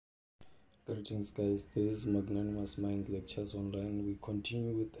Greetings guys, this is Magnanimous Minds Lectures Online. We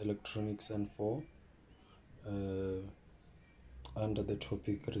continue with Electronics N4 under the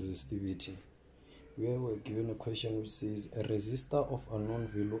topic resistivity. We were given a question which says a resistor of unknown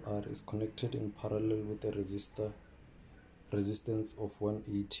value R is connected in parallel with a resistance of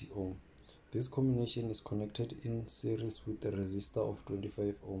 180 ohm. This combination is connected in series with a resistor of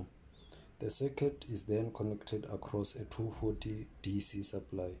 25 ohm. The circuit is then connected across a 240 DC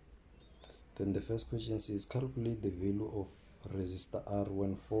supply. Then the first question says calculate the value of resistor R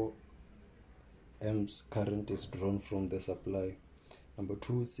when 4 amps current is drawn from the supply. Number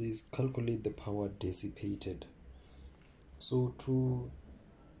 2 says calculate the power dissipated. So to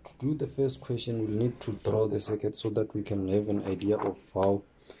do the first question, we'll need to draw the circuit so that we can have an idea of how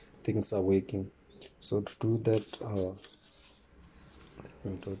things are working. So to do that, let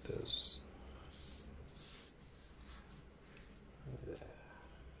me do this.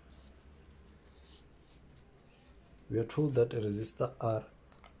 We are told that a resistor R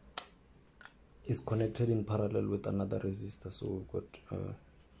is connected in parallel with another resistor. So we've got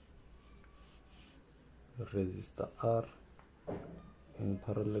resistor R in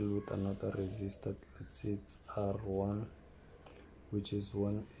parallel with another resistor. Let's say it's R1, which is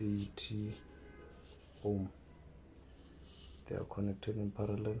 180 ohm. They are connected in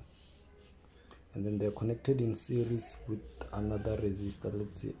parallel, and then they are connected in series with another resistor.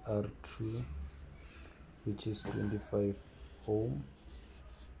 Let's say R2, which is 25 ohm,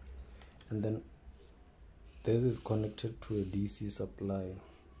 and then this is connected to a DC supply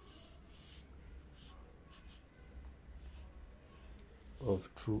of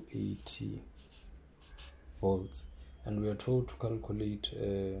 280 volts, and we are told to calculate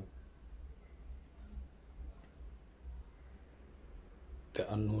the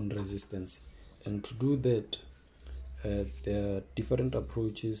unknown resistance. And to do that, there are different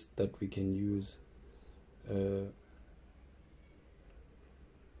approaches that we can use,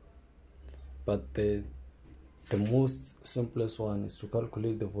 but the most simplest one is to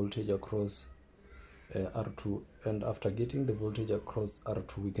calculate the voltage across R2, and after getting the voltage across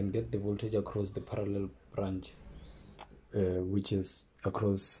R2, we can get the voltage across the parallel branch, which is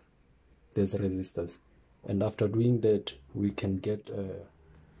across these resistors, and after doing that we can get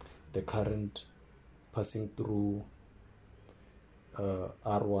the current passing through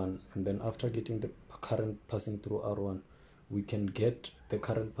R1, and then after getting the current passing through R1, we can get the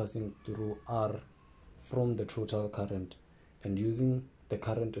current passing through R from the total current, and using the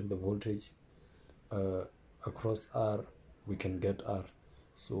current and the voltage across R, we can get R.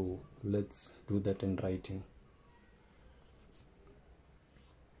 So let's do that in writing.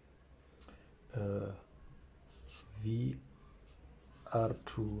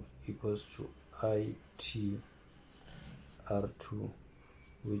 VR2 equals to IT R2,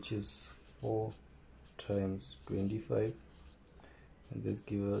 which is 4 times 25, and this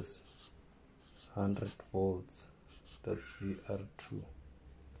gives us 100 volts. That's VR2.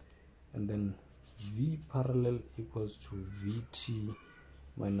 And then V parallel equals to VT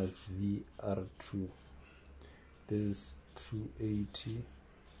minus VR2. This is 280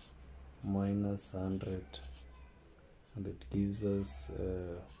 minus 100, and it gives us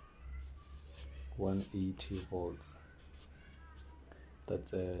 180 volts.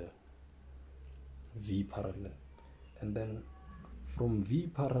 That's a V parallel. And then from V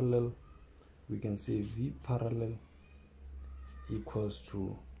parallel, we can say V parallel equals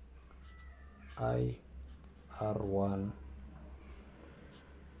to I R1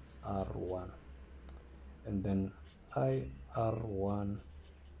 R1, and then I R1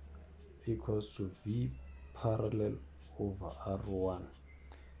 equals to V parallel over R1,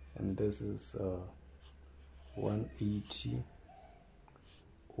 and this is 180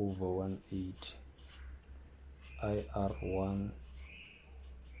 over 180. IR1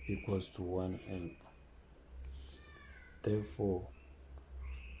 equals to 1 amp. Therefore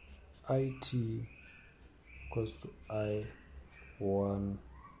IT equals to I1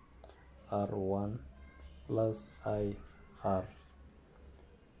 R1 plus IR.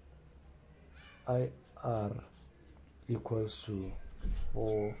 IR equals to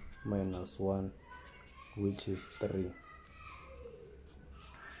 4 minus 1, which is 3.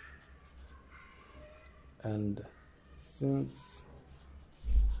 And since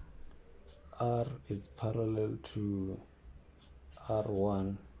R is parallel to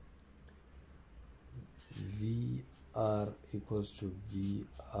R1, VR equals to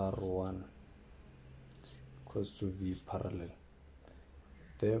VR1 equals to V parallel.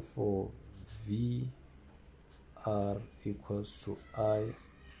 Therefore VR equals to IRR,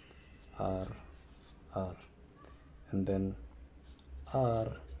 and then R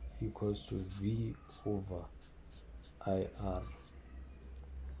equals to V over IR,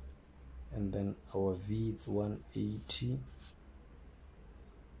 and then our V it's 180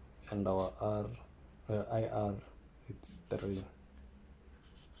 and our IR it's 3.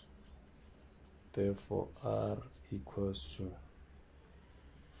 Therefore R equals to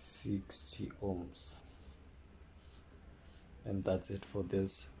 60 ohms. And that's it for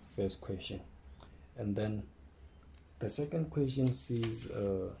this first question. And then the second question says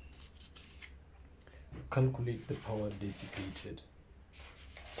calculate the power dissipated.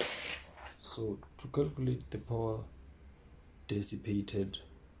 So to calculate the power dissipated,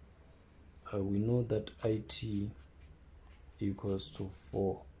 we know that IT equals to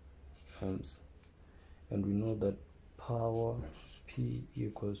 4 amps, and we know that power P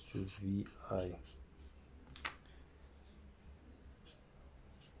equals to VI,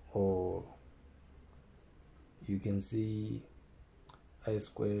 or you can see I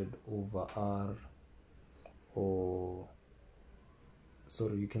squared over R, or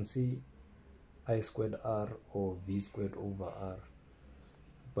sorry, you can see I squared R or V squared over R,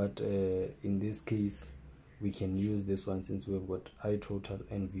 but in this case we can use this one since we've got I total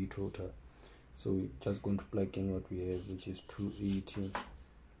and V total. So we're just going to plug in what we have, which is 280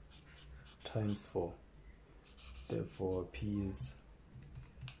 times 4. Therefore P is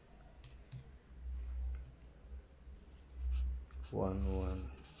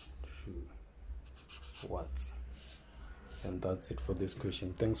 112 watts. And that's it for this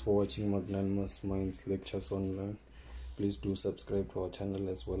question. Thanks for watching Magnanimous Minds lectures online. Please do subscribe to our channel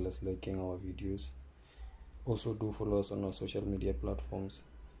as well as liking our videos. Also do follow us on our social media platforms.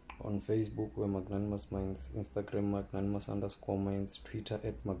 On Facebook we're Magnanimous Minds, Instagram Magnanimous_Minds, Twitter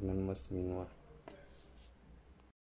 @Magnanimous_Minwa.